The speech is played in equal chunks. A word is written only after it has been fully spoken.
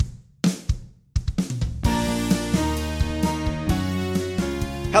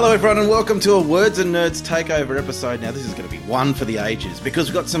Hello, everyone, and welcome to a Words and Nerds Takeover episode. Now, this is going to be one for the ages because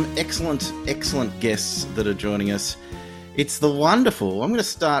we've got some excellent guests that are joining us. It's the wonderful, I'm going to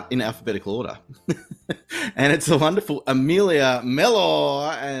start in alphabetical order, and it's the wonderful Amelia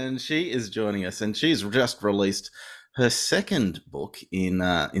Mellor, and she is joining us, and she's just released her second book in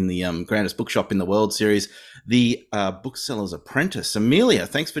the Grandest Bookshop in the World series, The Bookseller's Apprentice. Amelia,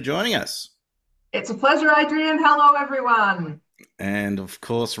 thanks for joining us. It's a pleasure, Adrian. Hello, everyone. And of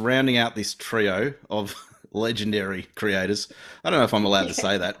course, rounding out this trio of legendary creators. I don't know if I'm allowed to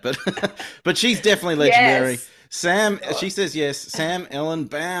say that, but but she's definitely legendary. Yes. Sam, she says yes. Sam Ellen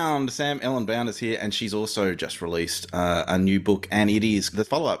Bound. Sam Ellen Bound is here, and she's also just released a new book, and it is the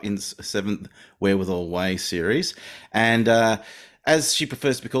follow-up in Seventh Wherewithal Way series. And as she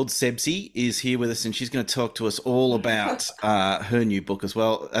prefers to be called, Sebsy is here with us, and she's going to talk to us all about her new book as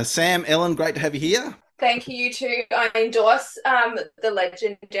well. Sam Ellen, great to have you here. Thank you, you too. I endorse the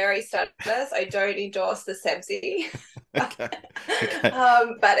legendary status. I don't endorse the Sebsy. Okay.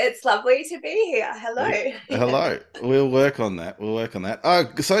 But it's lovely to be here. Hello. Hello. We'll work on that. Oh,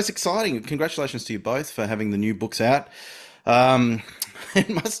 so it's exciting. Congratulations to you both for having the new books out. It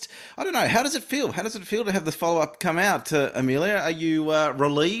must, I don't know, how does it feel? How does it feel to have the follow-up come out, Amelia? Are you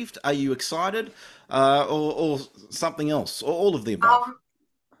relieved? Are you excited? Or something else? Or all of the above?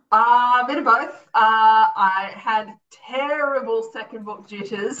 A bit of both. I had terrible second book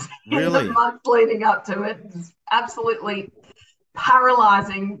jitters in the Really? months leading up to it. It was absolutely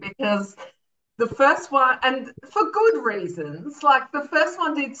paralyzing because the first one, and for good reasons, like the first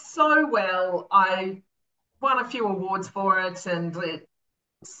one did so well. I won a few awards for it and it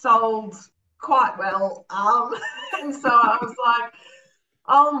sold quite well. And so I was like,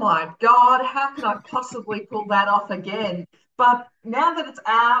 oh my God, how can I possibly pull that off again? But now that it's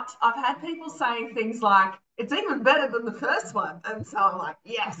out, I've had people saying things like, it's even better than the first one. And so I'm like,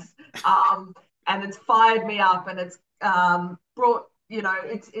 yes. And it's fired me up and it's brought,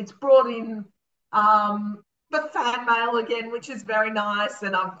 it's brought in the fan mail again, which is very nice.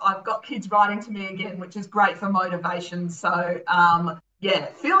 And I've got kids writing to me again, which is great for motivation. So yeah,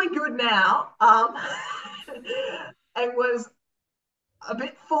 feeling good now. It was a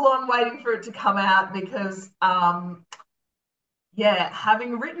bit full on waiting for it to come out because yeah,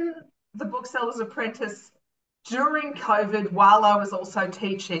 having written The Bookseller's Apprentice during COVID while I was also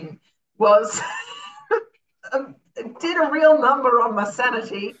teaching was did a real number on my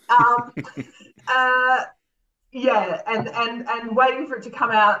sanity. Uh, yeah, and waiting for it to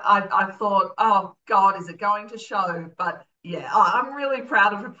come out, I thought, oh God, is it going to show? But yeah, I'm really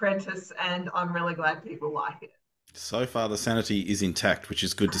proud of Apprentice, and I'm really glad people like it. So far, the sanity is intact, which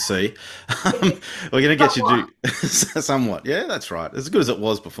is good to see. We're going to get you to do somewhat. Yeah, that's right. As good as it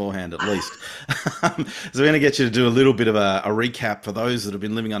was beforehand, at least. So we're going to get you to do a little bit of a recap for those that have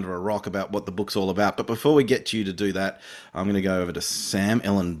been living under a rock about what the book's all about. But before we get you to do that, I'm going to go over to Sam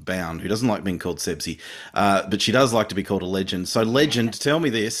Ellen Bound, who doesn't like being called Sebsy, but she does like to be called a legend. So, legend, tell me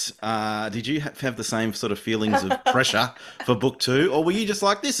this. Did you have the same sort of feelings of pressure for book two? Or were you just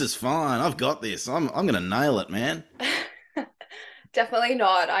like, this is fine, I've got this, I'm going to nail it, man? Definitely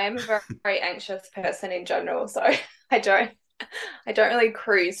not. I am a very anxious person in general, so I don't really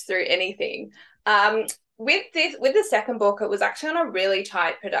cruise through anything. With the second book, it was actually on a really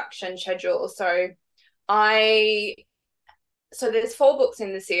tight production schedule. I so there's 4 books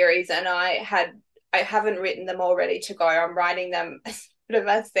in the series, and I haven't written them all ready to go. I'm writing them sort of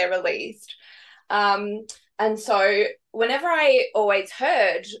as they're released. And so whenever I always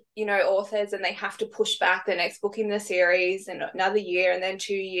heard, authors and they have to push back the next book in the series and another year and then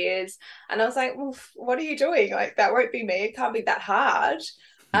 2 years. And I was like, well, what are you doing? Like, that won't be me. It can't be that hard.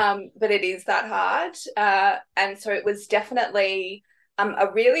 But it is that hard. And so it was definitely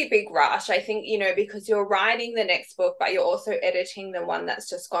a really big rush, I think, because you're writing the next book, but you're also editing the one that's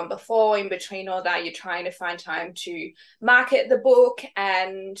just gone before. In between all that, you're trying to find time to market the book.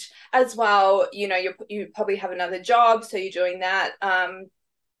 And as well, you probably have another job, so you're doing that. And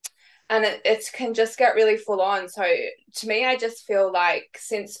it can just get really full on. So to me, I just feel like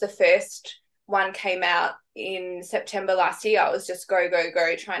since the first one came out in September last year, I was just go,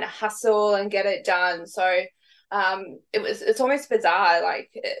 trying to hustle and get it done. So it's almost bizarre.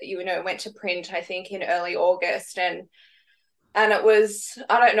 Like, it went to print, I think, in early August, and it was,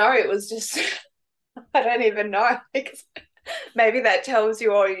 I don't know, it was just, I don't even know. Like, maybe that tells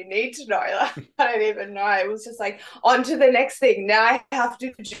you all you need to know. Like, I don't even know. It was just like, on to the next thing. Now I have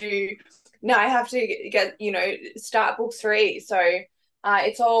to get, start book 3. So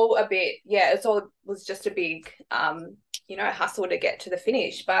it's all a bit, was just a big, hustle to get to the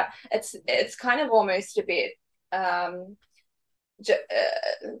finish. But it's kind of almost a bit,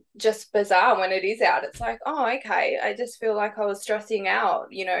 just bizarre when it is out. It's like, oh, okay. I just feel like I was stressing out,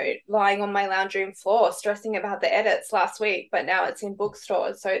 lying on my lounge room floor, stressing about the edits last week, but now it's in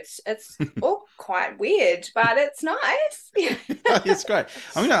bookstores. So it's all quite weird, but it's nice. It's great.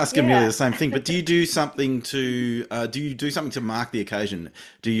 I'm going to ask Amelia Yeah. the same thing, but do you do something to mark the occasion?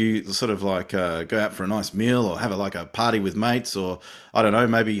 Do you sort of like go out for a nice meal or have like a party with mates, or I don't know,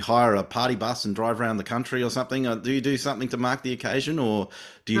 maybe hire a party bus and drive around the country or something? Do you do something to mark the occasion, or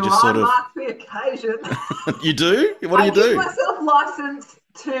do you Do just I sort of mark the occasion? you do? What do I you give do? myself license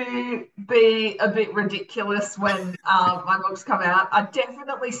to be a bit ridiculous when my books come out. I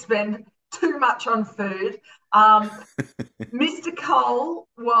definitely spend too much on food. Mr. Cole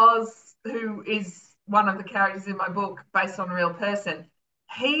who is one of the characters in my book based on a real person.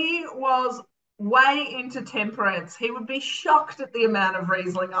 He was way into temperance. He would be shocked at the amount of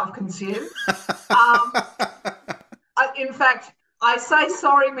Riesling I've consumed. Um, in fact, I say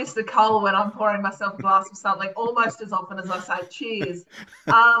sorry, Mr. Cole, when I'm pouring myself a glass of something almost as often as I say cheers.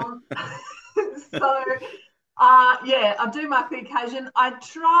 Um, so, yeah, I do mark the occasion. I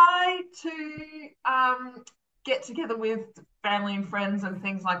try to get together with family and friends and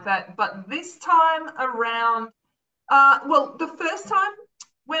things like that. But this time around, well, the first time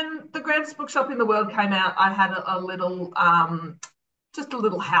when the Grandest Bookshop in the World came out, I had a little, just a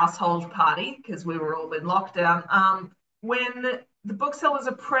little household party because we were all in lockdown. When the Bookseller's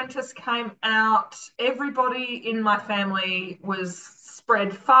Apprentice came out, everybody in my family was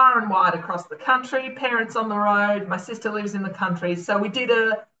spread far and wide across the country. Parents on the road. My sister lives in the country, so we did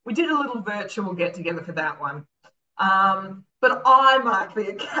a little virtual get together for that one. But I mark the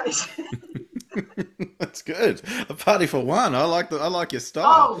occasion. That's good. A party for one. I like your style.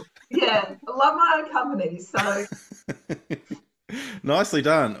 Oh yeah, I love my own company. So Nicely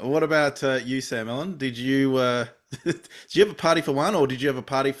done. What about you, Sam Ellen? Did you did you have a party for one, or did you have a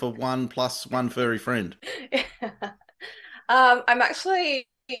party for one plus one furry friend? I'm actually,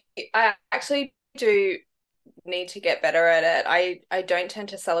 I actually do need to get better at it. I don't tend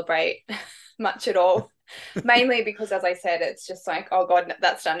to celebrate much at all, mainly because, as I said, it's just like, oh God,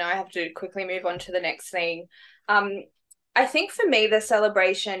 that's done. Now I have to quickly move on to the next thing. Um, I think for me, the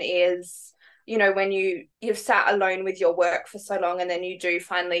celebration is, when you've sat alone with your work for so long, and then you do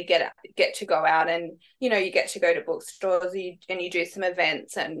finally get to go out, and you get to go to bookstores, and you do some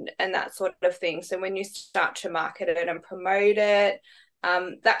events and that sort of thing. So when you start to market it and promote it,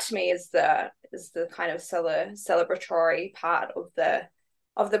 that to me is the kind of celebratory part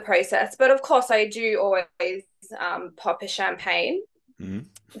of the process. But of course, I do always pop a champagne. Mhm.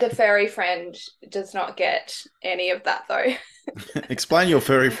 The furry friend does not get any of that though. Explain your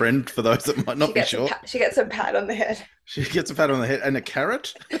furry friend for those that might She not be gets a sure. pat, she gets a pat on the head. She gets a pat on the head and a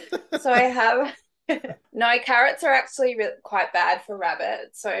carrot. So I have no, carrots are actually quite bad for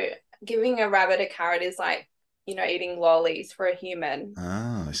rabbits. So giving a rabbit a carrot is like eating lollies for a human.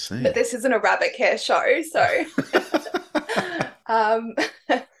 Ah, I But see. this isn't a rabbit care show, so um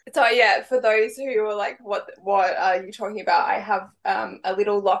so yeah, for those who are like, what are you talking about? I have a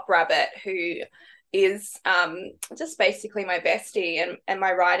little lock rabbit who is just basically my bestie and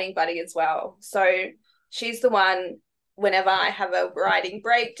my writing buddy as well. So she's the one, whenever I have a writing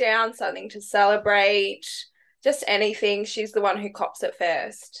breakdown, something to celebrate, just anything, she's the one who cops it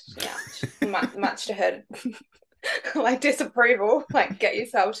first. Yeah, much to her like disapproval, like, get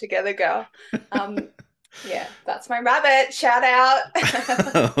yourself together, girl. Yeah, that's my rabbit. Shout out.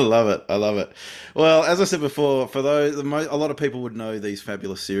 I love it. I love it. Well, as I said before, for those, a lot of people would know these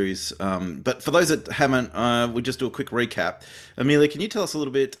fabulous series, but for those that haven't, we'll just do a quick recap. Amelia, can you tell us a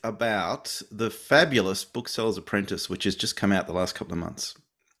little bit about the fabulous Bookseller's Apprentice, which has just come out the last couple of months?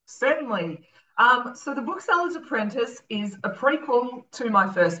 certainly. So The Bookseller's Apprentice is a prequel to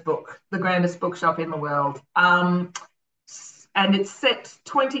my first book, The Grandest Bookshop in the World. And it's set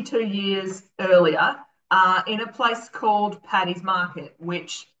 22 years earlier in a place called Paddy's Market,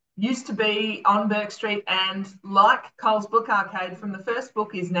 which used to be on Burke Street, and like Coles Book Arcade from the first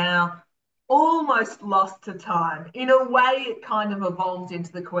book, is now almost lost to time. In a way, it kind of evolved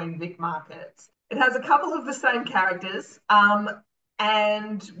into the Queen Vic markets. It has a couple of the same characters,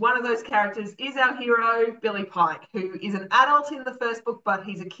 and one of those characters is our hero, Billy Pike, who is an adult in the first book, but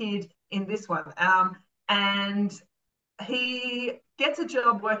he's a kid in this one. And he gets a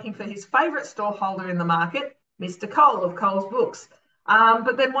job working for his favourite storeholder in the market, Mr. Cole of Coles Books.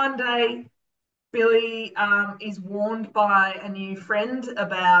 But then one day, Billy is warned by a new friend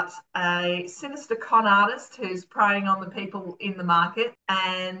about a sinister con artist who's preying on the people in the market.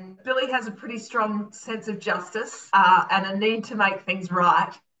 And Billy has a pretty strong sense of justice and a need to make things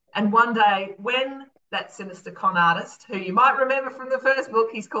right. And one day, when that sinister con artist, who you might remember from the first book.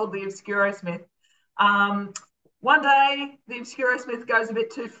 He's called the Obscurosmith. One day, the Obscurosmith goes a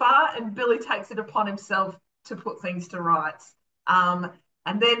bit too far, and Billy takes it upon himself to put things to rights. And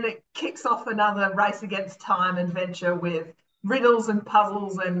then it kicks off another race against time adventure with riddles and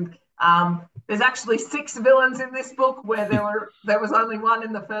puzzles. And there's actually 6 villains in this book, where there was only 1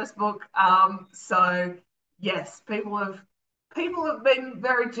 in the first book. So yes, people have been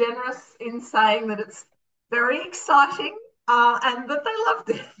very generous in saying that it's very exciting, and that they loved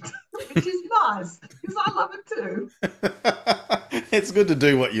it, which is nice, because I love it too. It's good to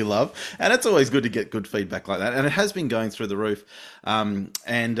do what you love, and it's always good to get good feedback like that. And it has been going through the roof.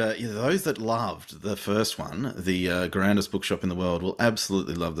 Those that loved the first one, the grandest bookshop in the world, will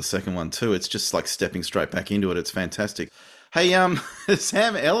absolutely love the second one too. It's just like stepping straight back into it. It's fantastic. Hey,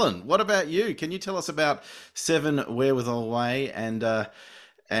 Sam Ellen, what about you? Can you tell us about Seven Wherewithal Way and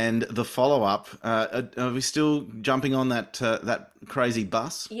the follow up? Are we still jumping on that crazy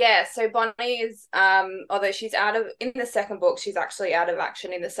bus? Yeah, so Bonnie is, although she's in the second book, she's actually out of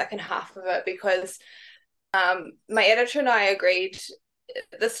action in the second half of it, because my editor and I agreed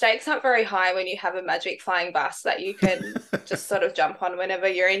the stakes aren't very high when you have a magic flying bus that you can just sort of jump on whenever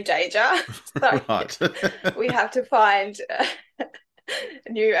you're in danger. So Right. we have to find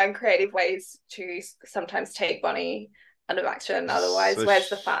new and creative ways to sometimes take Bonnie out of action. Otherwise, So where's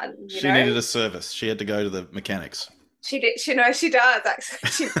the fun? She needed a service. She had to go to the mechanics. She did. She does actually.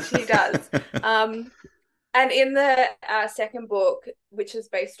 She does. And in the second book, which is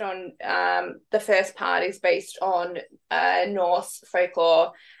based on the first part, is based on Norse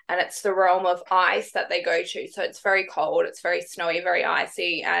folklore, and it's the realm of ice that they go to. So it's very cold, it's very snowy, very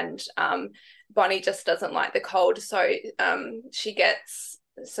icy, and Bonnie just doesn't like the cold. So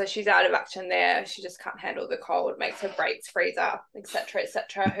she's out of action there. She just can't handle the cold, makes her brakes freeze up, etc.,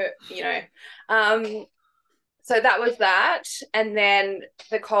 etc. So that was that. And then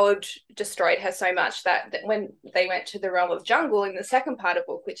the cold destroyed her so much that when they went to the realm of jungle in the second part of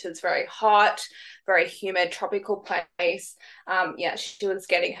the book, which is very hot, very humid, tropical place, she was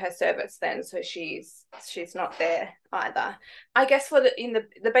getting her service then. So she's not there either. I guess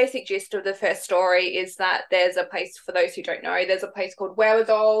the basic gist of the first story is that there's a place, for those who don't know, there's a place called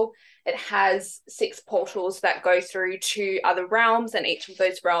Wherewithal. It has 6 portals that go through to other realms, and each of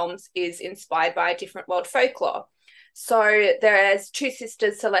those realms is inspired by a different world folklore. So there's 2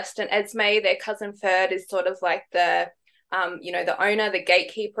 sisters, Celeste and Esme. Their cousin Ferd is sort of like the owner, the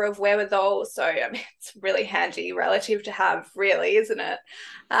gatekeeper of Wherewithal. So it's really handy relative to have, really, isn't it?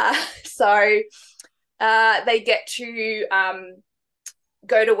 They get to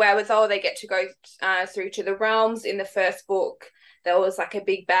go to Wherewithal. They get to go through to the realms. In the first book, there was like a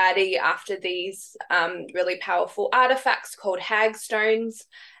big baddie after these really powerful artifacts called Hagstones,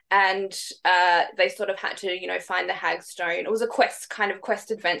 and they sort of had to, find the Hagstone. It was a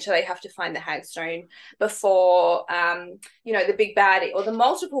quest adventure. They have to find the Hagstone before, the big baddie, or the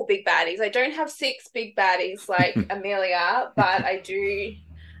multiple big baddies. I don't have 6 big baddies like Amelia, but I do.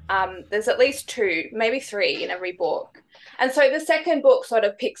 There's at least 2, maybe 3 in every book. And so the second book sort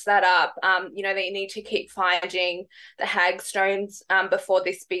of picks that up. They need to keep finding the Hagstones before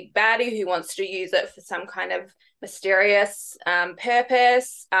this big baddie who wants to use it for some kind of mysterious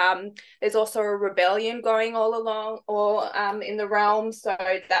purpose. There's also a rebellion going all along in the realm. So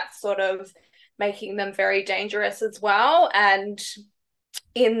that's sort of making them very dangerous as well. And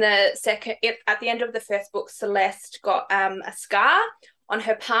at the end of the first book, Celeste got a scar on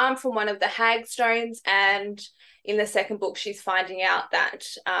her palm from one of the Hagstones, and in the second book she's finding out that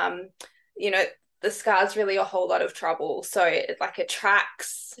the scar's really a whole lot of trouble. So it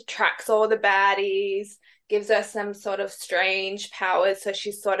tracks all the baddies, gives her some sort of strange powers. So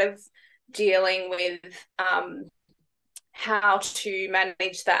she's sort of dealing with how to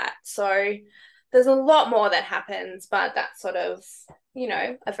manage that. So there's a lot more that happens, but that's sort of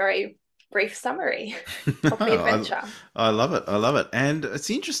a very brief summary of the adventure. I love it. And it's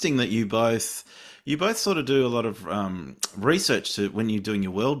interesting that you both sort of do a lot of research when you're doing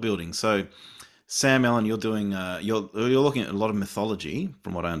your world building. So Sam Ellen, you're doing you're looking at a lot of mythology,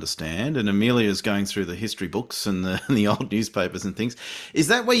 from what I understand, and Amelia's going through the history books and the old newspapers and things. Is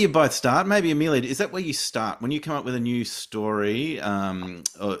that where you both start? Maybe Amelia, is that where you start when you come up with a new story,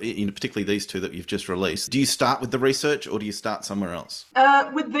 or particularly these 2 that you've just released? Do you start with the research, or do you start somewhere else?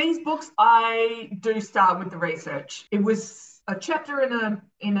 With these books, I do start with the research. It was a chapter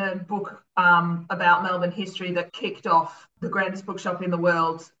in a book about Melbourne history that kicked off the grandest bookshop in the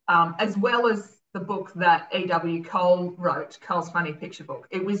world, as well as the book that E.W. Cole wrote, Cole's Funny Picture Book.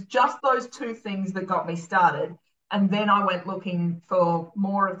 It was just those 2 things that got me started. And then I went looking for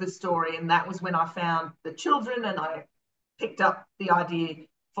more of the story, and that was when I found the children and I picked up the idea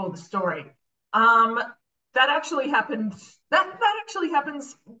for the story. That actually happened. That actually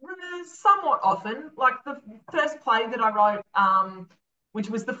happens somewhat often. Like the first play that I wrote, which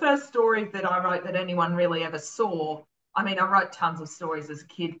was the first story that I wrote that anyone really ever saw. I mean, I wrote tons of stories as a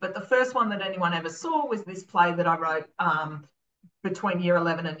kid, but the first one that anyone ever saw was this play that I wrote between year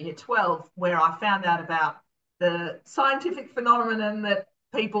 11 and year 12, where I found out about the scientific phenomenon that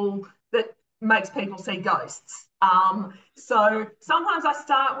makes people see ghosts. So sometimes I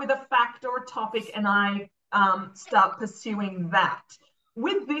start with a fact or a topic and I start pursuing that.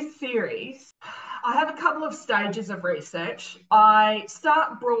 With this series, I have a couple of stages of research. I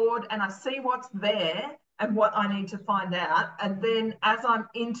start broad and I see what's there and what I need to find out. And then as I'm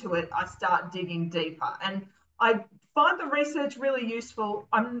into it, I start digging deeper. And I find the research really useful.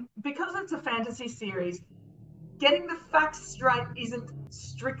 Because it's a fantasy series, getting the facts straight isn't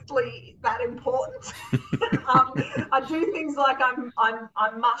strictly that important. I do things like I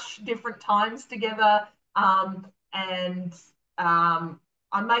mush different times together, and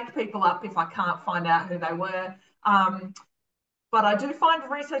I make people up if I can't find out who they were. But I do find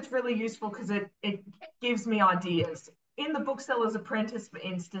research really useful because it gives me ideas. In the Bookseller's Apprentice, for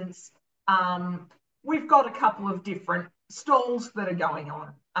instance, we've got a couple of different stalls that are going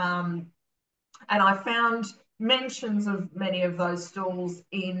on. And I found mentions of many of those stalls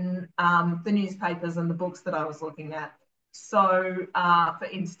in the newspapers and the books that I was looking at. So, for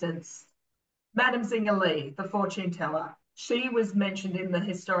instance, Madame Zinga-Lee, the fortune teller, she was mentioned in the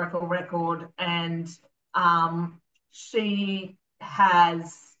historical record, and she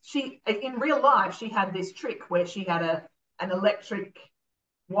in real life, she had this trick where she had an electric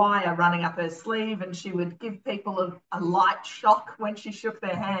wire running up her sleeve, and she would give people a light shock when she shook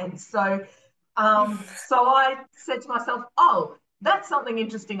their hands. So I said to myself, oh, that's something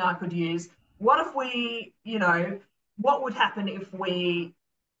interesting I could use. What if what would happen if we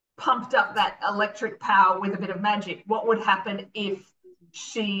pumped up that electric power with a bit of magic? What would happen if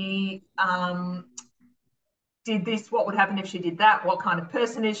she did this? What would happen if she did that? What kind of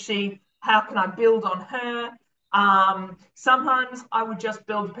person is she? How can I build on her? Sometimes I would just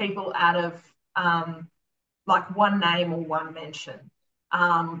build people out of like one name or one mention.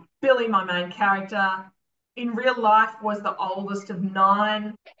 Billy, my main character, in real life was the oldest of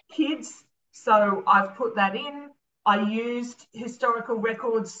 9 kids. So I've put that in. I used historical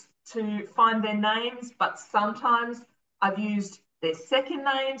records to find their names, but sometimes I've used their second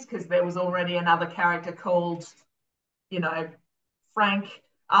names because there was already another character called, Frank.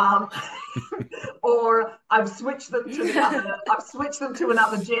 Or I've switched them to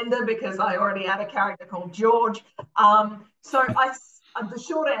another gender because I already had a character called George. So the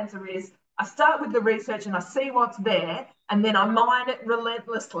short answer is I start with the research and I see what's there, and then I mine it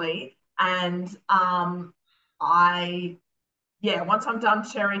relentlessly. And once I'm done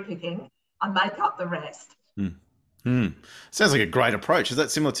cherry picking, I make up the rest. Sounds like a great approach. Is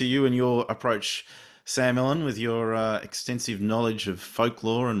that similar to you and your approach, Sam Ellen, with your extensive knowledge of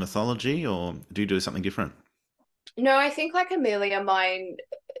folklore and mythology, or do you do something different? No, I think like Amelia,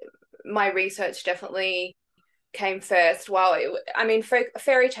 my research definitely came first. Well,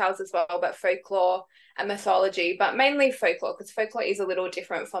 fairy tales as well, but folklore and mythology, but mainly folklore, because folklore is a little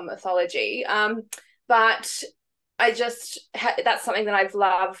different from mythology. But I just that's something that I've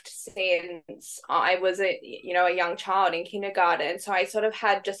loved since I was a young child in kindergarten. So I sort of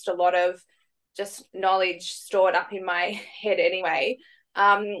had just a lot of just knowledge stored up in my head anyway.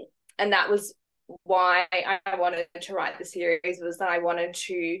 And that was why I wanted to write the series, was that I wanted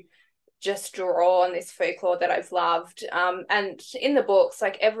to just draw on this folklore that I've loved. And in the books,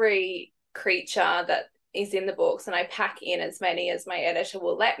 like every creature that is in the books, and I pack in as many as my editor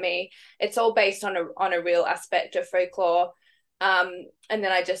will let me, it's all based on a real aspect of folklore. And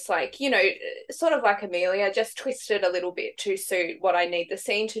then I just sort of like Amelia, just twisted a little bit to suit what I need the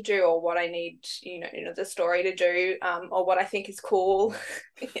scene to do, or what I need, the story to do, or what I think is cool.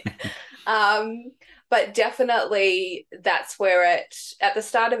 But definitely that's where at the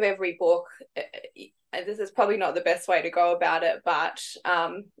start of every book, and this is probably not the best way to go about it, but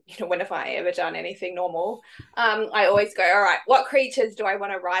when have I ever done anything normal? I always go, all right, what creatures do I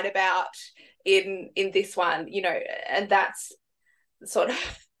want to write about in this one? And that's sort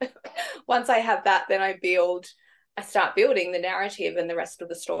of once I have that, then I start building the narrative and the rest of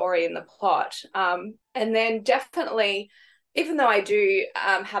the story and the plot. And then definitely, even though I do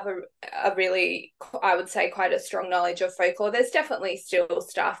have a really, I would say, quite a strong knowledge of folklore, there's definitely still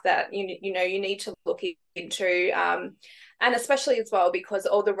stuff that you need to look into, and especially as well because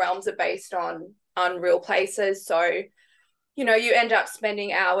all the realms are based on unreal places. So, you know, you end up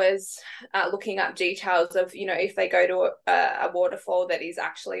spending hours looking up details of, you know, if they go to a waterfall that is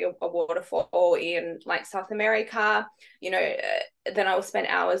actually a waterfall in like South America, you know, then I'll spend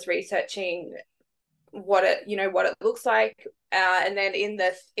hours researching what it looks like. And then in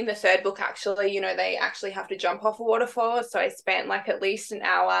the third book, actually, you know, they actually have to jump off a waterfall. So I spent like at least an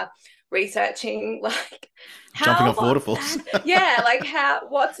hour researching like jumping off waterfalls. Yeah, like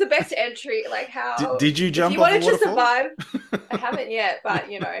what's the best entry, like how did you jump if you off wanted a waterfall? to survive. I haven't yet,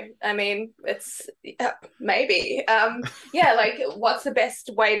 but you know, I mean, it's maybe yeah, like what's the best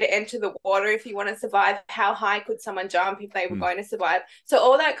way to enter the water if you want to survive? How high could someone jump if they were going to survive? So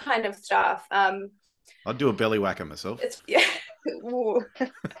all that kind of stuff. I'd do a belly whacker myself. It's yeah. Ooh.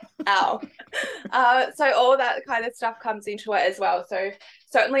 Ow. So all that kind of stuff comes into it as well. So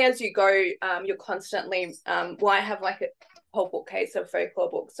certainly as you go, you're constantly well, I have like a whole bookcase of folklore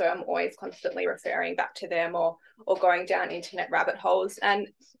books, so I'm always constantly referring back to them or going down internet rabbit holes. And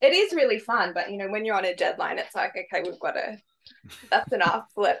it is really fun, but you know, when you're on a deadline, it's like, okay, that's enough.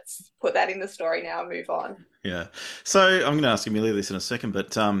 Let's put that in the story now and move on. Yeah. So I'm going to ask Amelia this in a second,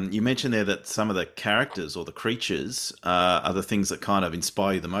 but you mentioned there that some of the characters or the creatures are the things that kind of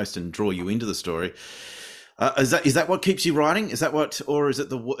inspire you the most and draw you into the story. Is that what keeps you writing? Is that or is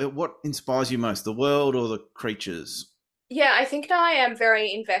it what inspires you most, the world or the creatures? Yeah, I think I am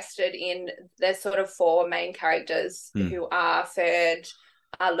very invested in the sort of four main characters who are Ferd,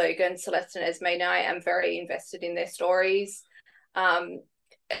 Logan, Celeste, and Esme. Now I am very invested in their stories.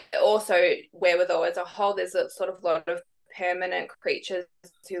 Also, Wherewithal as a whole, there's a sort of lot of permanent creatures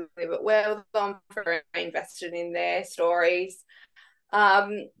who live at Wherewithal. I'm very invested in their stories.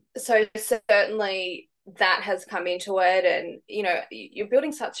 So certainly that has come into it, and you know, you're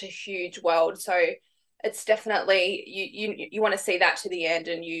building such a huge world, so it's definitely you want to see that to the end,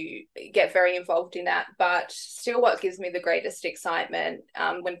 and you get very involved in that. But still, what gives me the greatest excitement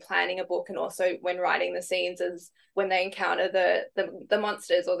when planning a book and also when writing the scenes is when they encounter the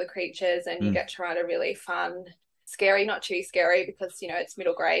monsters or the creatures, and you get to write a really fun, scary, not too scary because you know it's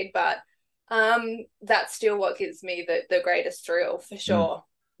middle grade, but that's still what gives me the greatest thrill for sure.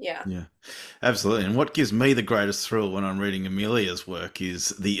 Yeah, absolutely. And what gives me the greatest thrill when I'm reading Amelia's work is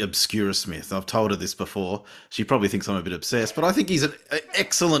the Obscurusmith. I've told her this before. She probably thinks I'm a bit obsessed, but I think he's an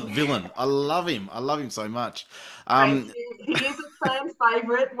excellent villain. I love him so much. He is a fan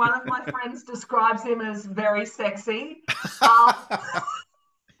favourite. One of my friends describes him as very sexy.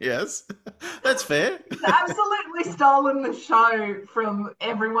 Yes, that's fair. He's absolutely stolen the show from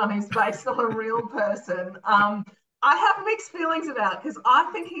everyone who's based on a real person. I have mixed feelings about it because I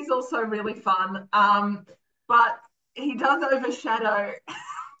think he's also really fun, but he does overshadow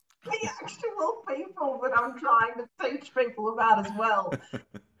the actual people that I'm trying to teach people about as well.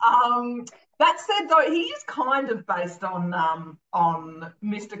 That said, though, he is kind of based on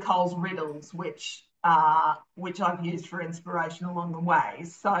Mr. Cole's riddles, which I've used for inspiration along the way.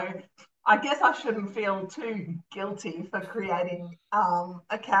 So I guess I shouldn't feel too guilty for creating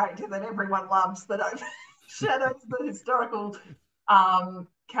a character that everyone loves that overshadows the historical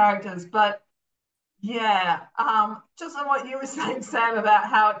characters. But yeah, just on what you were saying, Sam, about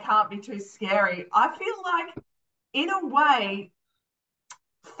how it can't be too scary, I feel like in a way,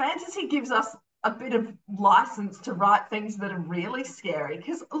 fantasy gives us a bit of license to write things that are really scary.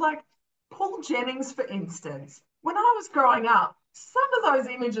 Because, like, Paul Jennings, for instance, when I was growing up, some of those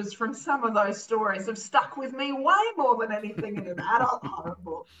images from some of those stories have stuck with me way more than anything in an adult horror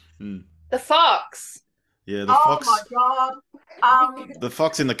book. The fox. Yeah, the fox. Oh my god! The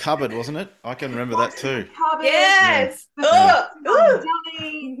fox in the cupboard, wasn't it? I can remember that too. Cupboard, yes. The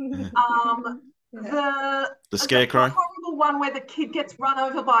scarecrow. The horrible one where the kid gets run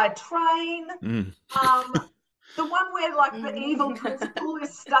over by a train. The one where like the evil principal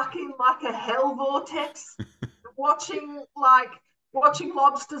is stuck in like a hell vortex, watching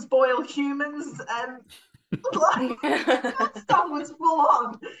lobsters boil humans, and like that stuff was full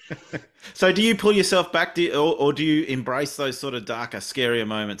on. So do you pull yourself back or do you embrace those sort of darker, scarier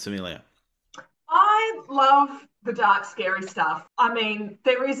moments, Amelia? I love the dark, scary stuff. I mean,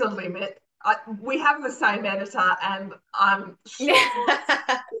 there is a limit. We have the same editor, and I'm sure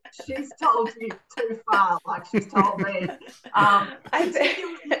she's told you too far, like she's told me.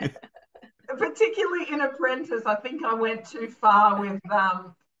 Particularly in Apprentice, I think I went too far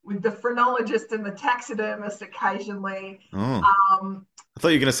with the phrenologist and the taxidermist occasionally. I thought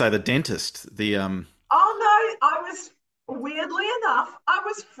you were going to say the dentist. Oh no, weirdly enough, I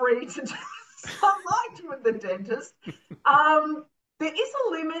was free to do as I liked with the dentist. There is a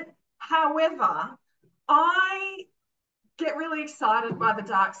limit. However, I get really excited by the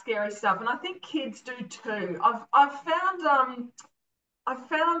dark, scary stuff, and I think kids do too. I've found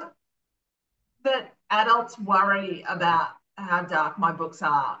that adults worry about how dark my books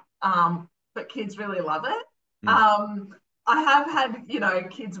are, but kids really love it. I have had,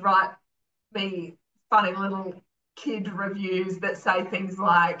 kids write me funny little kid reviews that say things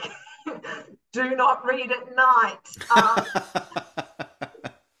like, do not read at night.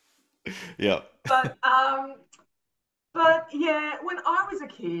 Yeah. But yeah, when I was a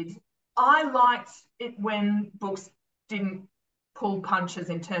kid, I liked it when books didn't pull punches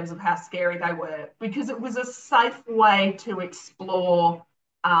in terms of how scary they were, because it was a safe way to explore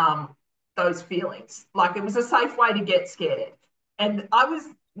those feelings. Like, it was a safe way to get scared. And I was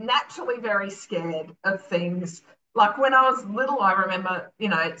naturally very scared of things. Like, when I was little, I remember,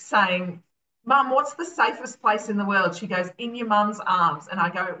 saying, Mum, what's the safest place in the world? She goes, in your mum's arms. And I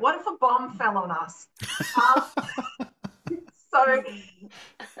go, what if a bomb fell on us? So,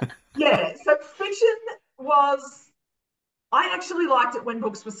 yeah, so fiction was, I actually liked it when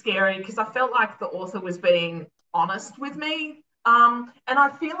books were scary because I felt like the author was being honest with me. And I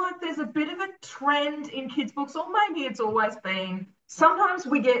feel like there's a bit of a trend in kids' books, or maybe it's always been. Sometimes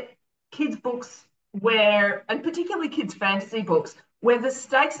we get kids' books where, and particularly kids' fantasy books, where the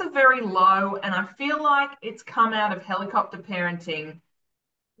stakes are very low. And I feel like it's come out of helicopter parenting,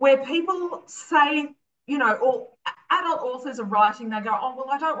 where people say, or adult authors are writing, they go, oh, well,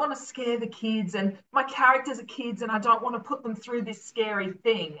 I don't want to scare the kids, and my characters are kids, and I don't want to put them through this scary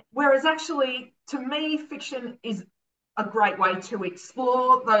thing. Whereas actually, to me, fiction is a great way to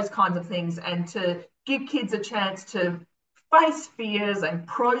explore those kinds of things and to give kids a chance to face fears and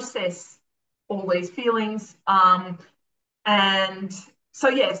process all these feelings. And so,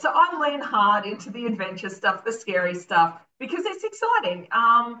 yeah, so I lean hard into the adventure stuff, the scary stuff, because it's exciting.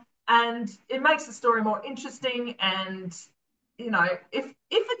 And it makes the story more interesting. And, if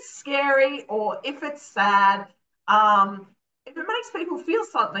it's scary or if it's sad, if it makes people feel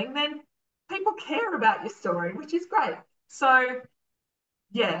something, then people care about your story, which is great. So,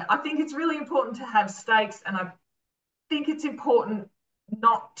 yeah, I think it's really important to have stakes, and I think it's important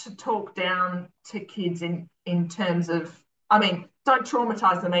not to talk down to kids in terms of, I mean, don't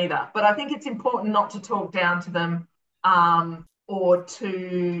traumatize them either, but I think it's important not to talk down to them, or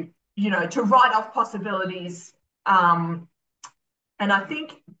to, to write off possibilities. And I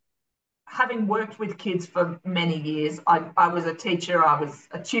think, having worked with kids for many years, I was a teacher, I was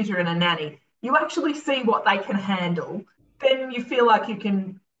a tutor and a nanny. You actually see what they can handle. Then you feel like you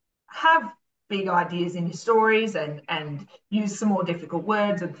can have big ideas in your stories and use some more difficult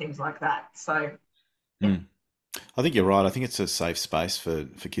words and things like that. So, yeah. I think you're right. I think it's a safe space for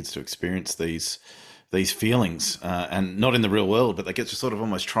kids to experience these feelings, and not in the real world, but they get to sort of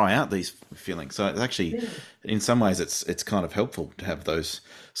almost try out these feelings. So it's actually, in some ways, it's kind of helpful to have those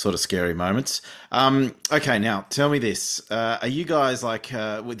sort of scary moments. Okay, now tell me this: are you guys like,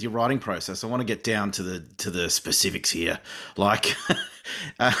 with your writing process? I want to get down to the specifics here. Like,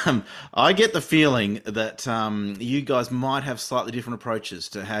 I get the feeling that you guys might have slightly different approaches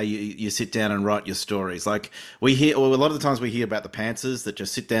to how you sit down and write your stories. Like, we hear, well, a lot of the times we hear about the pantsers that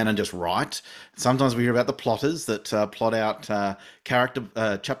just sit down and just write. Sometimes we hear about the plotters that plot out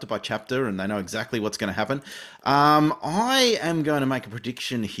character chapter by chapter, and they know exactly what's going to happen. I am going to make a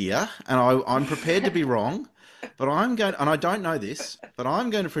prediction here, and I'm prepared to be wrong, but I'm going, and I don't know this, but I'm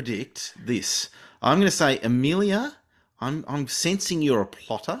going to predict this. I'm going to say, Amelia, I'm sensing you're a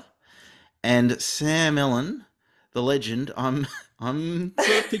plotter, and Sam Ellen, the legend, I'm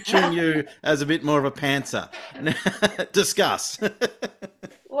sort of picturing you as a bit more of a pantser. Discuss.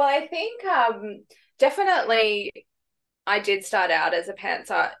 Well, I think definitely I did start out as a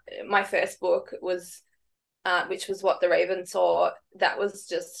pantser. My first book was, which was What the Raven Saw. That was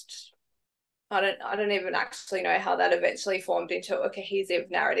just, I don't even actually know how that eventually formed into a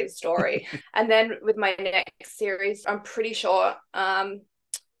cohesive narrative story. And then with my next series, I'm pretty sure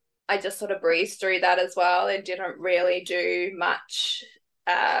I just sort of breezed through that as well and didn't really do much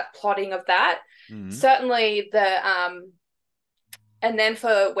plotting of that. Mm-hmm. Certainly and then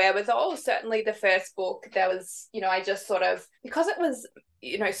for Wherewithal, certainly the first book, there was, I just sort of, because it was,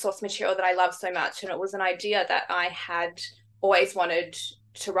 source material that I love so much, and it was an idea that I had always wanted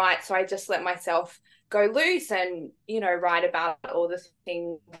to write. So I just let myself go loose and, write about all the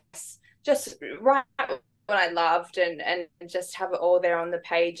things, just write what I loved and just have it all there on the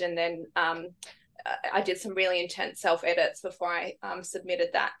page. And then I did some really intense self-edits before I submitted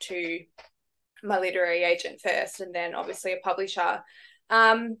that to my literary agent first, and then obviously a publisher.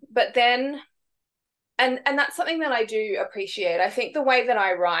 But then, and that's something that I do appreciate. I think the way that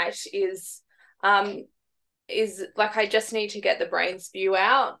I write is, is like I just need to get the brain spew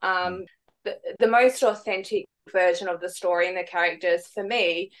out. The most authentic version of the story and the characters for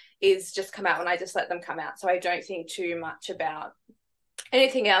me is just come out when I just let them come out. So I don't think too much about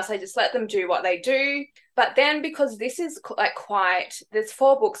anything else. I just let them do what they do. But then because this is like there's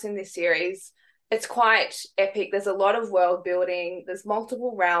 4 books in this series, it's quite epic. There's a lot of world building. There's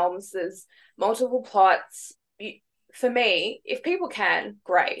multiple realms. There's multiple plots. For me, if people can,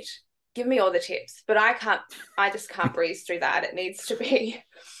 great. Give me all the tips. But I just can't breeze through that. It needs to be.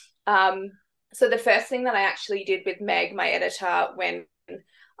 So the first thing that I actually did with Meg, my editor, when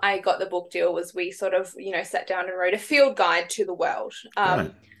I got the book deal was we sort of, sat down and wrote a field guide to the world.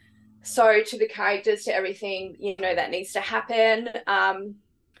 Right. So to the characters, to everything, that needs to happen. I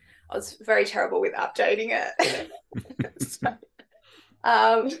was very terrible with updating it.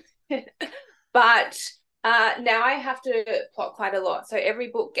 But now I have to plot quite a lot. So every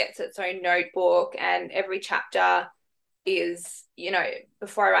book gets its own notebook, and every chapter is,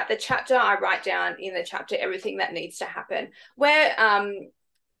 before I write the chapter, I write down in the chapter everything that needs to happen. Where,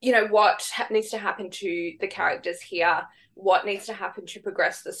 what needs to happen to the characters here, what needs to happen to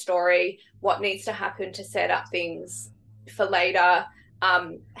progress the story, what needs to happen to set up things for later,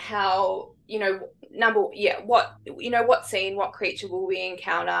 how, what scene, what creature will we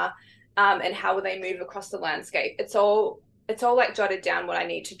encounter, and how will they move across the landscape. It's all like jotted down what I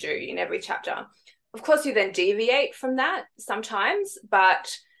need to do in every chapter. Of course, you then deviate from that sometimes,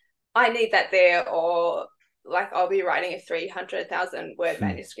 but I need that there, or like I'll be writing a 300,000 word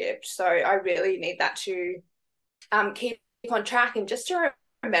manuscript. So I really need that to keep on track and just to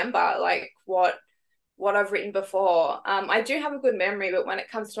remember like what I've written before. I do have a good memory, but when it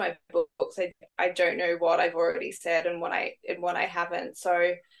comes to my books, I don't know what I've already said and what I haven't.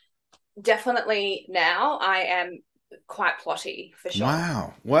 So definitely now I am quite plotty for sure.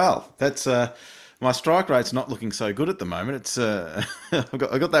 Wow. Well, that's my strike rate's not looking so good at the moment. It's I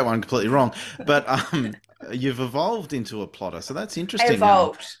got that one completely wrong. But you've evolved into a plotter, so that's interesting. I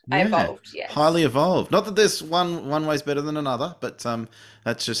evolved, yes. Highly evolved. Not that there's one way's better than another, but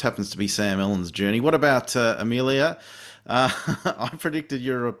that just happens to be Sam Ellen's journey. What about Amelia? I predicted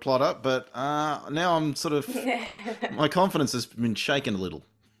you're a plotter, but now I'm sort of my confidence has been shaken a little.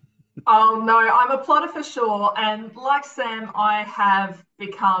 Oh no, I'm a plotter for sure. And like Sam, I have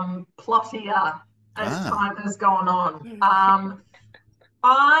become plottier as time has gone on.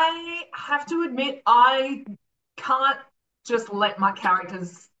 I have to admit, I can't just let my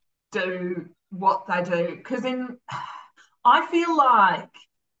characters do what they do, because I feel like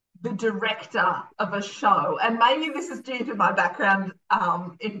the director of a show, and maybe this is due to my background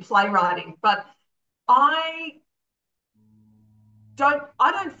in playwriting, but I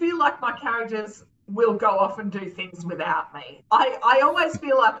don't feel like my characters will go off and do things without me. I always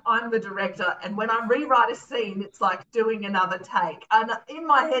feel like I'm the director, and when I rewrite a scene, it's like doing another take. And in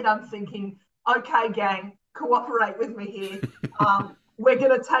my head, I'm thinking, okay, gang, cooperate with me here. We're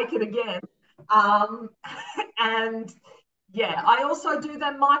going to take it again. And yeah, I also do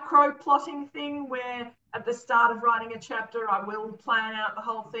that micro plotting thing where at the start of writing a chapter, I will plan out the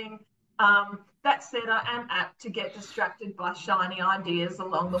whole thing. That said, I am apt to get distracted by shiny ideas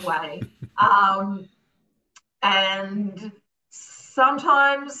along the way. And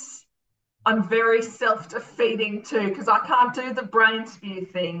sometimes I'm very self-defeating too, because I can't do the brain spew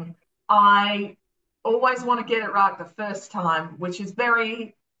thing. I always want to get it right the first time, which is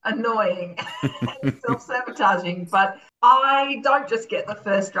very annoying and self-sabotaging, but I don't just get the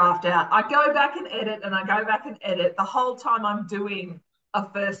first draft out. I go back and edit, and I go back and edit the whole time I'm doing a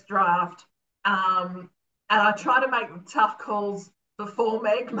first draft. And I try to make tough calls before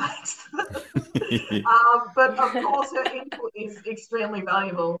Meg makes them. But of course, her input is extremely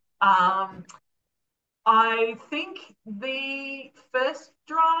valuable. I think the first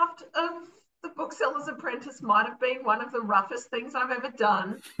draft of The Bookseller's Apprentice might have been one of the roughest things I've ever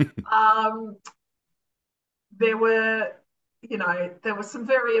done. There were some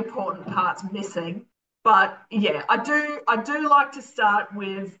very important parts missing. But yeah, I do like to start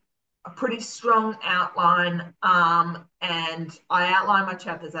with a pretty strong outline, and I outline my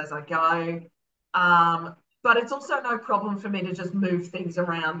chapters as I go. But it's also no problem for me to just move things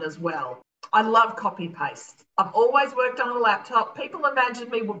around as well. I love copy paste. I've always worked on a laptop. People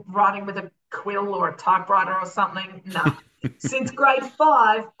imagine me writing with a quill or a typewriter or something. No. Since grade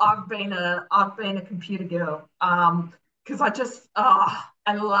 5, I've been a computer girl. Because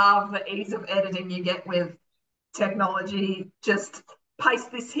I love the ease of editing you get with technology. Just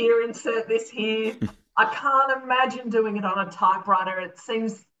paste this here, insert this here. I can't imagine doing it on a typewriter. It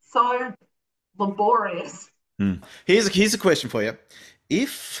seems so laborious. Here's a question for you.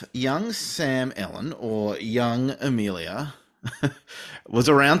 If young Sam Ellen or young Amelia was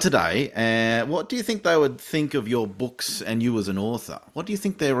around today, what do you think they would think of your books and you as an author? What do you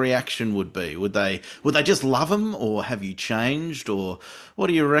think their reaction would be? Would they just love them, or have you changed, or what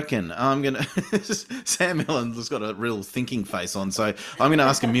do you reckon? I'm gonna Sam Ellen's got a real thinking face on, so I'm gonna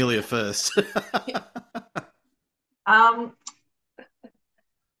ask Amelia first. Um,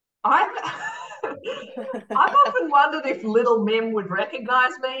 I've I've often wondered if little Mim would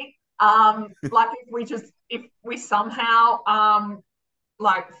recognize me. Like if we somehow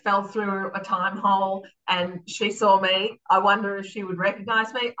like fell through a time hole and she saw me, I wonder if she would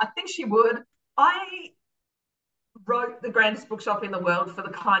recognize me. I think she would. I wrote the grandest bookshop in the world for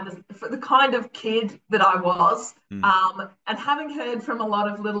the kind of kid that I was. Mm, And having heard from a lot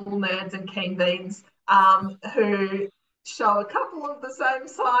of little nerds and keen beans who show a couple of the same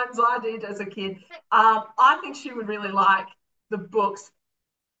signs I did as a kid, I think she would really like the books.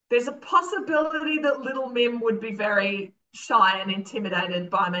 There's a possibility that little Mim would be very shy and intimidated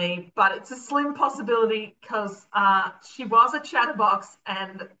by me, but it's a slim possibility because she was a chatterbox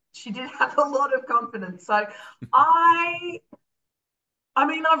and she did have a lot of confidence. So I, I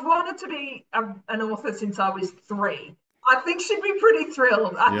mean, I've wanted to be an author since I was 3. I think she'd be pretty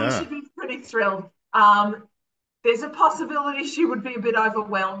thrilled. I think yeah. she'd be pretty thrilled. There's a possibility she would be a bit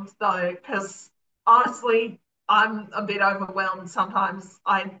overwhelmed though, because honestly, I'm a bit overwhelmed sometimes.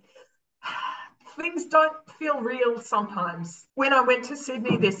 I things don't feel real sometimes. When I went to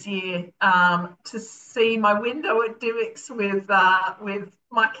Sydney this year to see my window at Divics with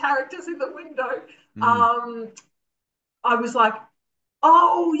my characters in the window, Mm. um, I was like,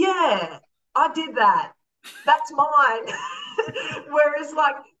 "Oh yeah, I did that. That's mine." Whereas,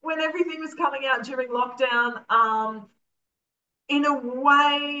 like when everything was coming out during lockdown, in a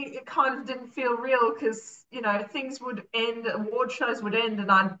way, it kind of didn't feel real because, things would end, award shows would end, and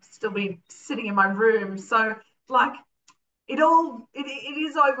I'd still be sitting in my room. So, like, it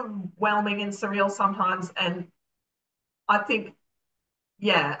is overwhelming and surreal sometimes. And I think,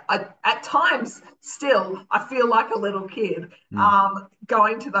 yeah, at times still, I feel like a little kid Mm.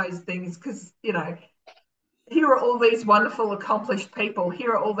 going to those things because, here are all these wonderful, accomplished people.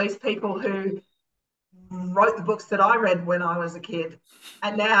 Here are all these people who wrote the books that I read when I was a kid,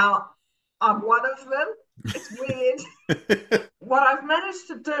 and now I'm one of them. It's weird. What I've managed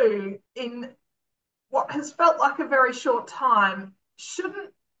to do in what has felt like a very short time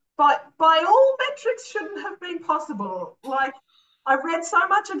shouldn't, by all metrics, shouldn't have been possible. Like, I read so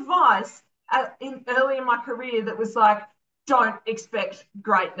much advice early in my career that was like, don't expect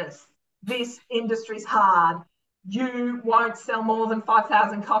greatness. This industry's hard. You won't sell more than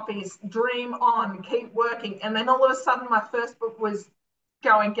 5,000 copies. Dream on, keep working. And then all of a sudden, my first book was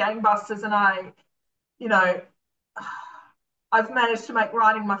going gangbusters, and you know, I've managed to make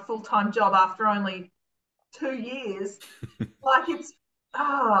writing my full time job after only 2 years. Like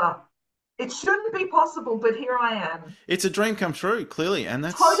it shouldn't be possible, but here I am. It's a dream come true, clearly, and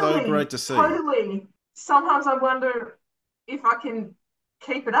that's so Totally, great to see. totally. Sometimes I wonder if I can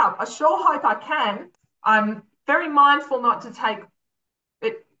keep it up. I sure hope I can. I'm very mindful not to take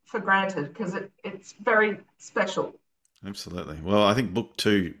it for granted because it's very special. Absolutely. Well, I think book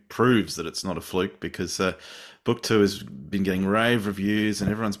two proves that it's not a fluke because book two has been getting rave reviews and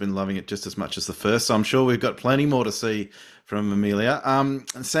everyone's been loving it just as much as the first. So I'm sure we've got plenty more to see from Amelia.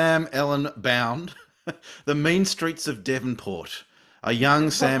 Sam Ellen Bound, The Mean Streets of Devonport. A young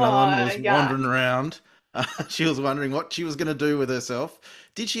Sam Ellen Oh, was yeah. wandering around. She was wondering what she was going to do with herself.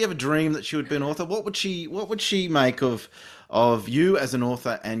 Did she have a dream that she would be an author? What would she make of you as an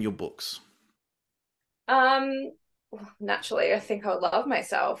author and your books? Um, Naturally, I think I would love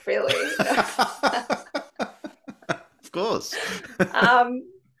myself, really. Of course. Um,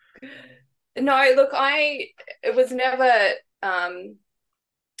 no, look, it was never, um,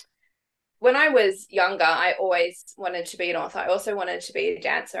 when I was younger, I always wanted to be an author. I also wanted to be a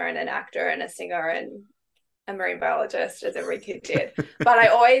dancer and an actor and a singer and a marine biologist, as every kid did. But I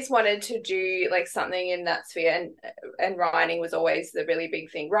always wanted to do like something in that sphere, and writing was always the really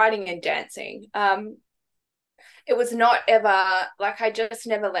big thing. Writing and dancing. It was not ever like, I just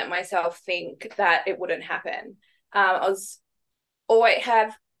never let myself think that it wouldn't happen. I was always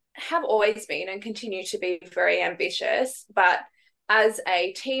have always been and continue to be very ambitious, but as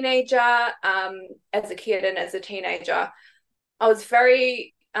a teenager, as a kid and as a teenager, I was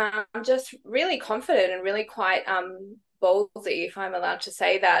very just really confident and really quite ballsy, if I'm allowed to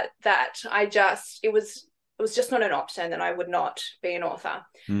say that. That I just it was just not an option that I would not be an author.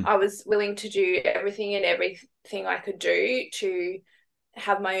 Mm. I was willing to do everything and everything I could do to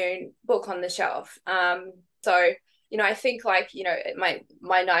have my own book on the shelf. So I think like, my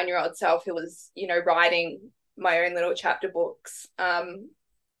 9-year-old self who was, writing my own little chapter books,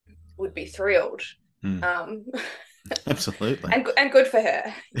 would be thrilled. Mm. Um, Absolutely. and good for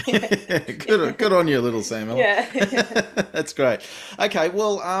her. Good on you, little Samuel. Yeah. That's great. Okay,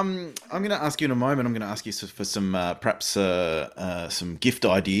 well, I'm going to ask you in a moment. I'm going to ask you for some perhaps some gift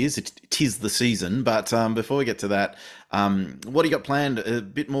ideas. Tis the season, but before we get to that, what do you got planned? A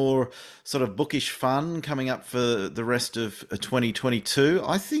bit more sort of bookish fun coming up for the rest of 2022.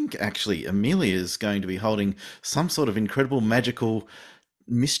 I think actually Amelia is going to be holding some sort of incredible magical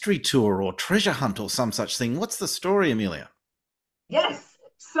mystery tour or treasure hunt or some such thing. What's the story, Amelia? Yes.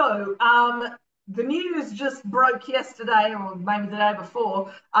 So the news just broke yesterday or maybe the day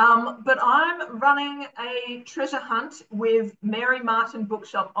before, but I'm running a treasure hunt with Mary Martin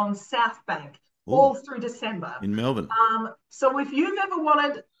Bookshop on South Bank Ooh, all through December. in Melbourne. So if you've ever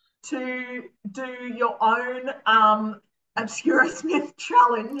wanted to do your own Obscura Smith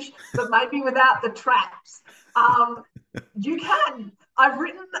challenge, but maybe without the traps, you can. I've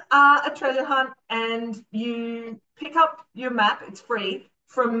written a treasure hunt, and you pick up your map. It's free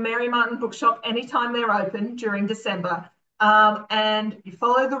from Mary Martin Bookshop anytime they're open during December. And you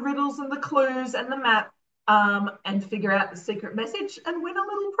follow the riddles and the clues and the map, and figure out the secret message and win a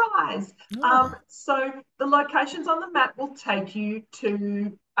little prize. Oh, So the locations on the map will take you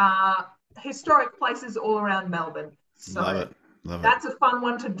to historic places all around Melbourne. love So it. Love it. that's a fun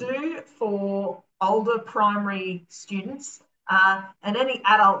one to do for older primary students. And any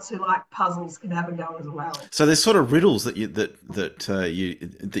adults who like puzzles can have a go as well. So there's sort of riddles that you've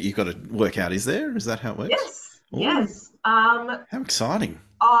got to work out. Is there? Is that how it works? Yes, Oh, yes. how exciting!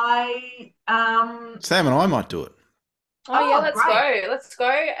 I Sam and I might do it. Oh yeah, let's great. go. Let's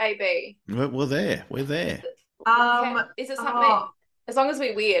go, AB. We're there. We're there. Is it something? As long as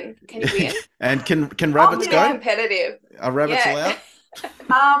we win, can you win? And can rabbits yeah. go? Competitive. Are rabbits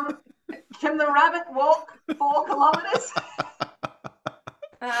allowed? Can the rabbit walk 4 kilometers?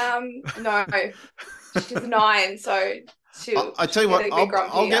 No, she's 9, so I tell you what,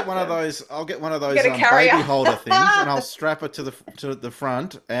 I'll get one of those. I'll get one of those baby holder things, and I'll strap it to the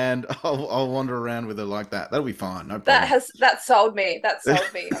front, and I'll wander around with her like that. That'll be fine. No problem. That sold me. That sold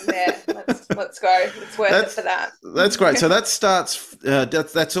me. I'm there. Let's go. It's worth it for that. That's great. So that starts.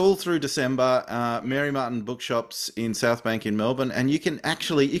 That's all through December. Mary Martin Bookshops in South Bank in Melbourne, and you can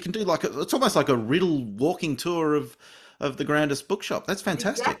do like it's almost like a riddle walking tour of the grandest bookshop. That's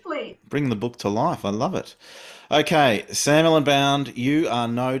fantastic. Exactly. Bring the book to life. I love it. Okay, Samuel and Bound, you are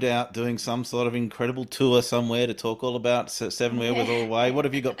no doubt doing some sort of incredible tour somewhere to talk all about Seven Wherewithal Away. What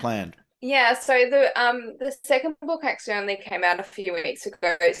have you got planned? Yeah, so the second book actually only came out a few weeks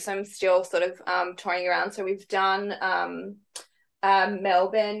ago, so I'm still sort of touring around. So we've done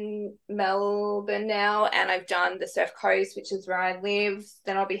Melbourne now, and I've done the Surf Coast, which is where I live.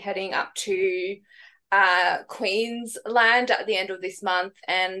 Then I'll be heading up to Queensland at the end of this month,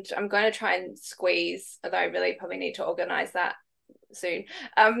 and I'm going to try and squeeze, although I really probably need to organize that soon,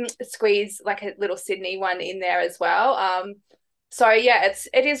 squeeze like a little Sydney one in there as well. So yeah,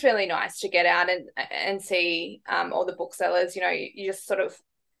 it is really nice to get out and see all the booksellers. You just sort of,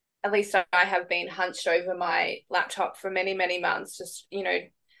 at least I have been hunched over my laptop for many, many months, just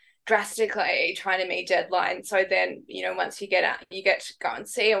drastically trying to meet deadlines. So then, once you get out, you get to go and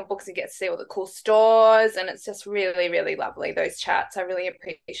see all books and get to see all the cool stores, and it's just really, really lovely, those chats. I really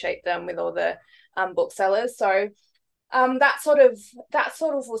appreciate them with all the booksellers. So that sort of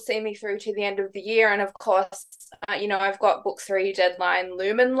will see me through to the end of the year. And of course, I've got book 3 deadline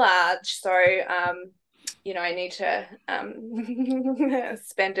looming large. So I need to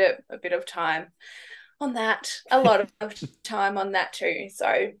spend a bit of time on that, a lot of time on that too.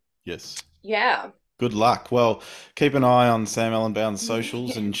 So yes, yeah. Good luck. Well, keep an eye on Sam Allen Bound's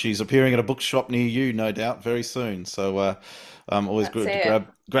socials, and she's appearing at a bookshop near you, no doubt, very soon. So always That's good it. to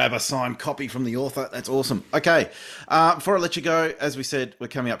grab a signed copy from the author. That's awesome. Okay, before I let you go, as we said, we're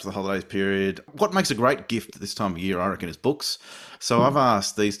coming up to the holidays period. What makes a great gift this time of year, I reckon, is books. So I've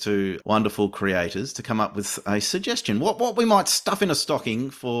asked these two wonderful creators to come up with a suggestion. What we might stuff in a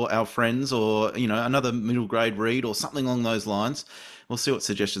stocking for our friends, or another middle grade read, or something along those lines. We'll see what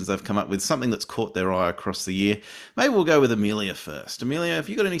suggestions they've come up with, something that's caught their eye across the year. Maybe we'll go with Amelia first. Amelia, have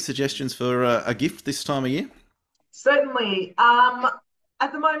you got any suggestions for a gift this time of year? Certainly.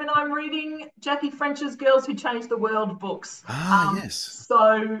 At the moment, I'm reading Jackie French's Girls Who Changed the World books. Yes.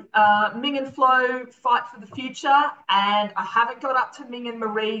 So Ming and Flo Fight for the Future, and I haven't got up to Ming and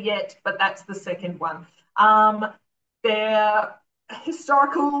Marie yet, but that's the second one. They're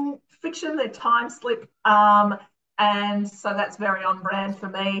historical fiction, they're time slip, and so that's very on brand for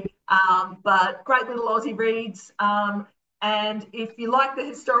me. But great little Aussie reads. And if you like the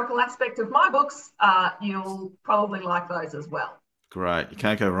historical aspect of my books, you'll probably like those as well. Great. You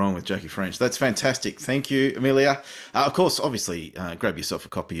can't go wrong with Jackie French. That's fantastic. Thank you, Amelia. Of course, obviously, grab yourself a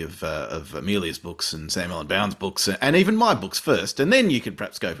copy of Amelia's books and Sam Allen Bound's books and even my books first, and then you could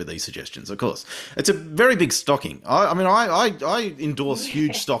perhaps go for these suggestions, of course. It's a very big stocking. I endorse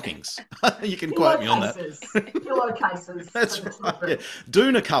huge stockings. You can quote me on that. Pillowcases. That's right. Yeah.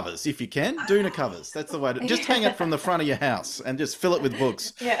 Doona covers, if you can. Doona covers. That's the way to... Just hang it from the front of your house and just fill it with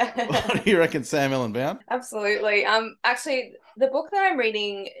books. Yeah. What do you reckon, Sam Allen Bound? Absolutely. Actually, the book that I'm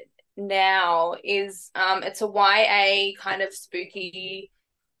reading now is it's a YA kind of spooky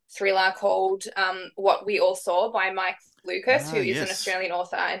thriller called What We All Saw by Mike Lucas, who is an Australian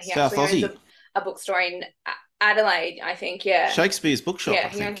author, and he South actually Aussie. owns a bookstore in Adelaide, I think. Yeah, Shakespeare's bookshop. Yeah, I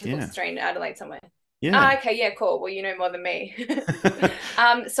think. He owns a bookstore in Adelaide somewhere. Yeah. Okay, yeah, cool. Well, you know more than me.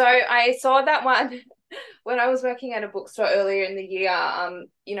 So I saw that one when I was working at a bookstore earlier in the year.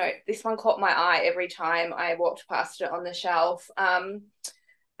 This one caught my eye every time I walked past it on the shelf.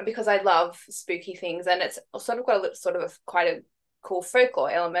 Because I love spooky things, and it's sort of got quite a cool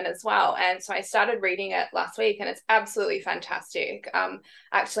folklore element as well. And so I started reading it last week, and it's absolutely fantastic.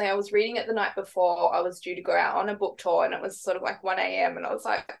 Actually, I was reading it the night before I was due to go out on a book tour, and it was sort of like 1 a.m. and I was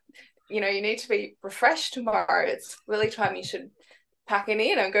like, you need to be refreshed tomorrow. It's really time you should pack it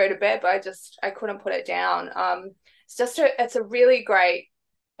in and go to bed. But I couldn't put it down. It's a really great.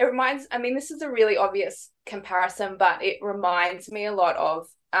 It reminds. I mean, this is a really obvious comparison, but it reminds me a lot of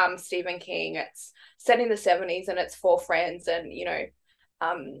Stephen King. It's set in the 70s, and it's 4 friends, and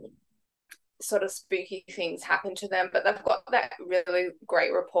sort of spooky things happen to them, but they've got that really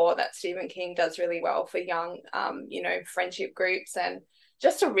great rapport that Stephen King does really well for young friendship groups, and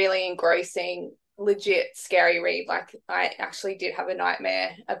just a really engrossing, legit scary read. Like, I actually did have a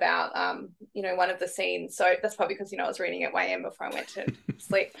nightmare about one of the scenes, so that's probably because I was reading it way in before I went to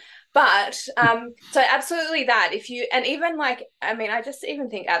sleep. But so absolutely that. I just even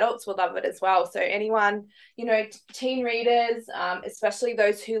think adults will love it as well. So anyone, teen readers, especially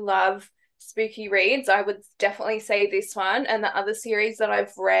those who love spooky reads, I would definitely say this one. And the other series that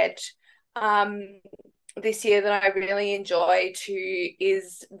I've read this year that I really enjoy too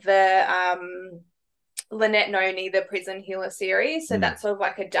is the Lynette Noni, the Prison Healer series. So that's sort of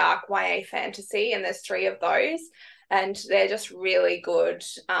like a dark YA fantasy, and there's 3 of those. And they're just really good,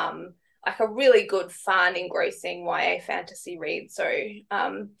 like a really good, fun, engrossing YA fantasy read. So,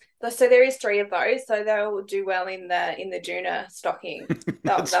 so there is 3 of those. So they'll do well in the Doona stocking.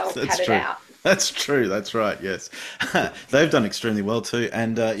 They'll cut it out. That's true. That's right. Yes, they've done extremely well too.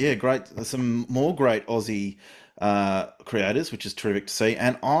 And great. Some more great Aussie creators, which is terrific to see.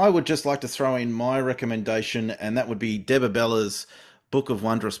 And I would just like to throw in my recommendation, and that would be Deborah Bella's Book of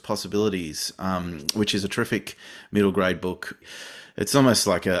Wondrous Possibilities, which is a terrific middle grade book. It's almost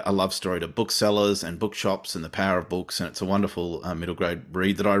like a love story to booksellers and bookshops and the power of books, and it's a wonderful middle grade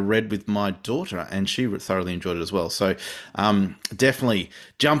read that I read with my daughter, and she thoroughly enjoyed it as well. So definitely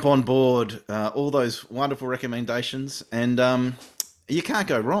jump on board all those wonderful recommendations, and you can't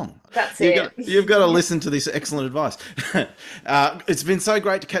go wrong. You've got to listen to this excellent advice. It's been so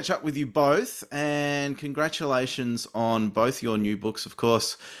great to catch up with you both, and congratulations on both your new books. Of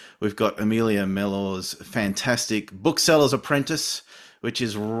course, we've got Amelia Mellor's fantastic Bookseller's Apprentice, which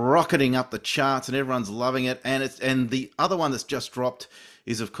is rocketing up the charts and everyone's loving it. And the other one that's just dropped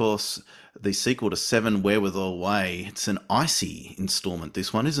is, of course, the sequel to 7 Wherewithal Way. It's an icy installment,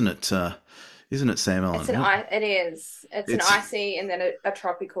 this one, isn't it? Isn't it, Sam Allen? It is. It's an icy and then a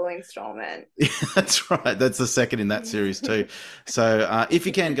tropical installment. Yeah, that's right. That's the second in that series too. So if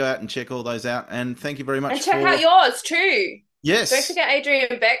you can, go out and check all those out. And thank you very much. And check out yours too. Yes. Don't forget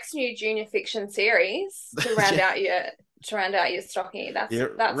Adrian Beck's new junior fiction series to round out your stocking. That's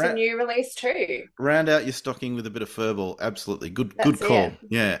a new release too. Round out your stocking with a bit of Furball. Absolutely. Good call. It.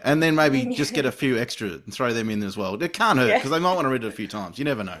 Yeah. And then maybe just get a few extra and throw them in as well. It can't hurt because they might want to read it a few times. You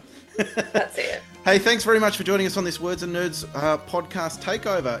never know. That's it. Hey, thanks very much for joining us on this Words and Nerds podcast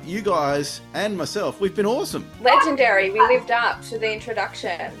takeover. You guys and myself, we've been awesome. Legendary. We lived up to the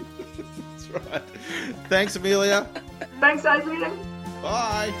introduction. That's right. Thanks, Amelia. Thanks, Adrian.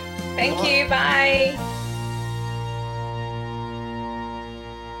 Bye. Thank you. Bye.